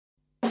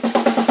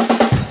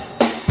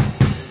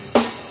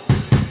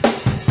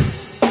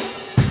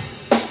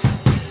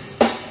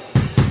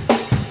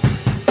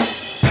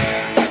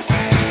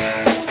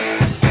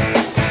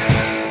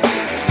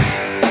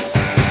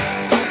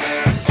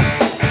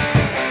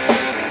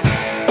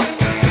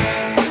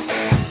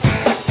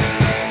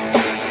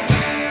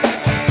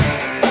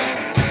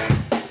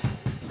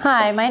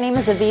Hi, my name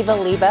is Aviva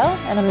Lebo,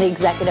 and I'm the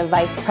Executive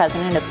Vice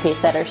President of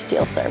Pacesetter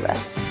Steel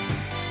Service.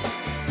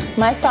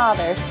 My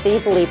father,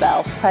 Steve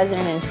Lebo,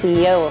 President and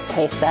CEO of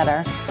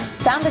Pacesetter,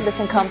 founded this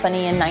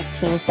company in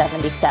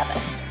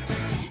 1977.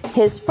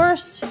 His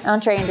first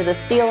entree into the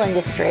steel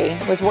industry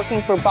was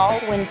working for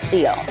Baldwin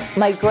Steel,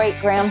 my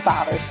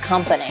great-grandfather's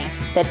company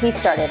that he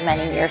started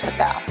many years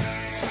ago.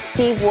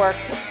 Steve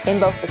worked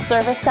in both the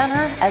service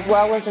center as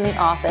well as in the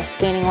office,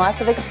 gaining lots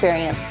of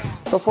experience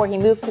before he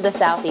moved to the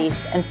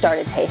Southeast and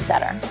started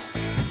Pacesetter.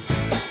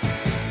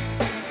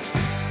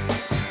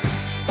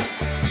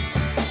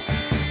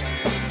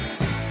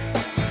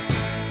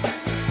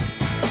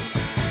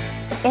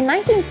 In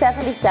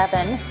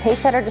 1977,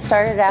 Pacesetter just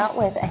started out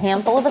with a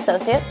handful of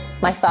associates,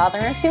 my father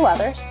and two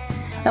others,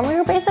 and we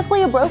were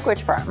basically a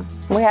brokerage firm.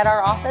 We had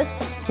our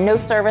office, no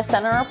service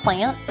center or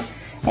plant,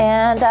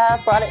 and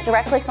brought it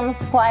directly from the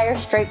supplier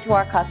straight to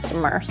our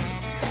customers.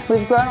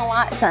 We've grown a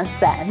lot since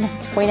then.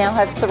 We now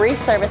have 3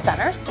 service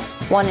centers,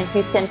 one in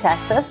Houston,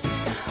 Texas,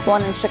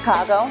 one in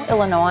Chicago,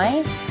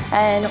 Illinois,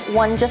 and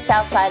one just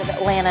outside of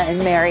Atlanta in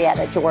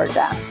Marietta,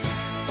 Georgia.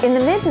 In the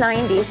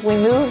mid-90s, we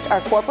moved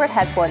our corporate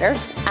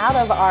headquarters out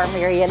of our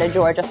Marietta,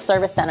 Georgia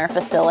service center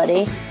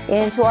facility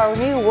into our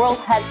new world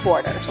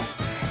headquarters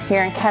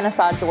here in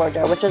Kennesaw,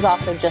 Georgia, which is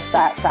also just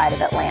outside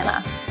of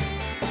Atlanta.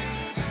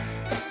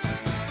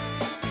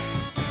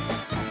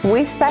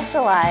 We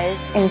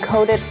specialized in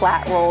coated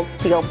flat-rolled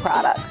steel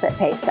products at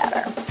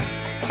Pacesetter.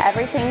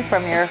 Everything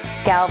from your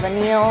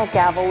galvanneal,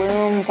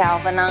 galvalume,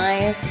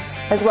 galvanized,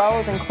 as well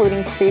as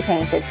including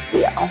pre-painted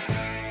steel.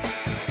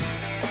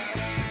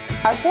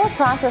 Our core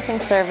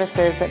processing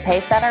services at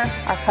Pacesetter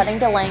are cutting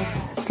to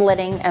length,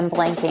 slitting, and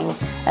blanking,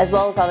 as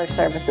well as other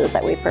services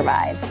that we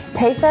provide.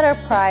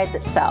 Pacesetter prides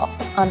itself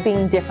on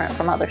being different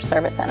from other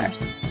service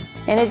centers.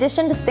 In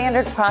addition to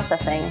standard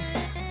processing,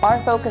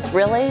 our focus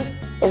really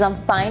is on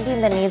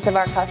finding the needs of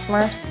our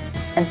customers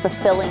and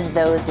fulfilling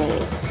those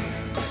needs.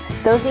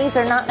 Those needs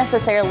are not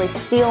necessarily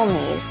steel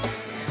needs.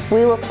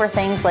 We look for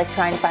things like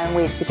trying to find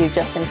ways to do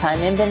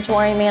just-in-time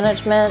inventory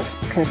management,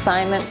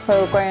 consignment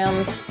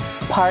programs,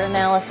 part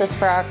analysis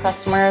for our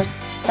customers,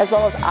 as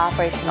well as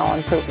operational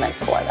improvements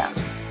for them.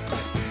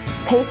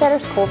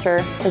 Pacesetter's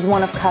culture is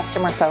one of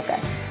customer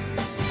focus.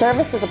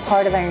 Service is a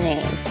part of our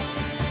name.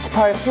 It's a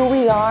part of who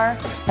we are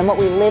and what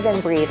we live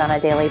and breathe on a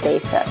daily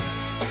basis.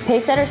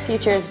 Pacesetter's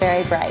future is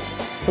very bright.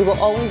 We will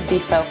always be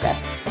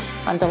focused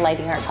on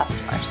delighting our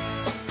customers.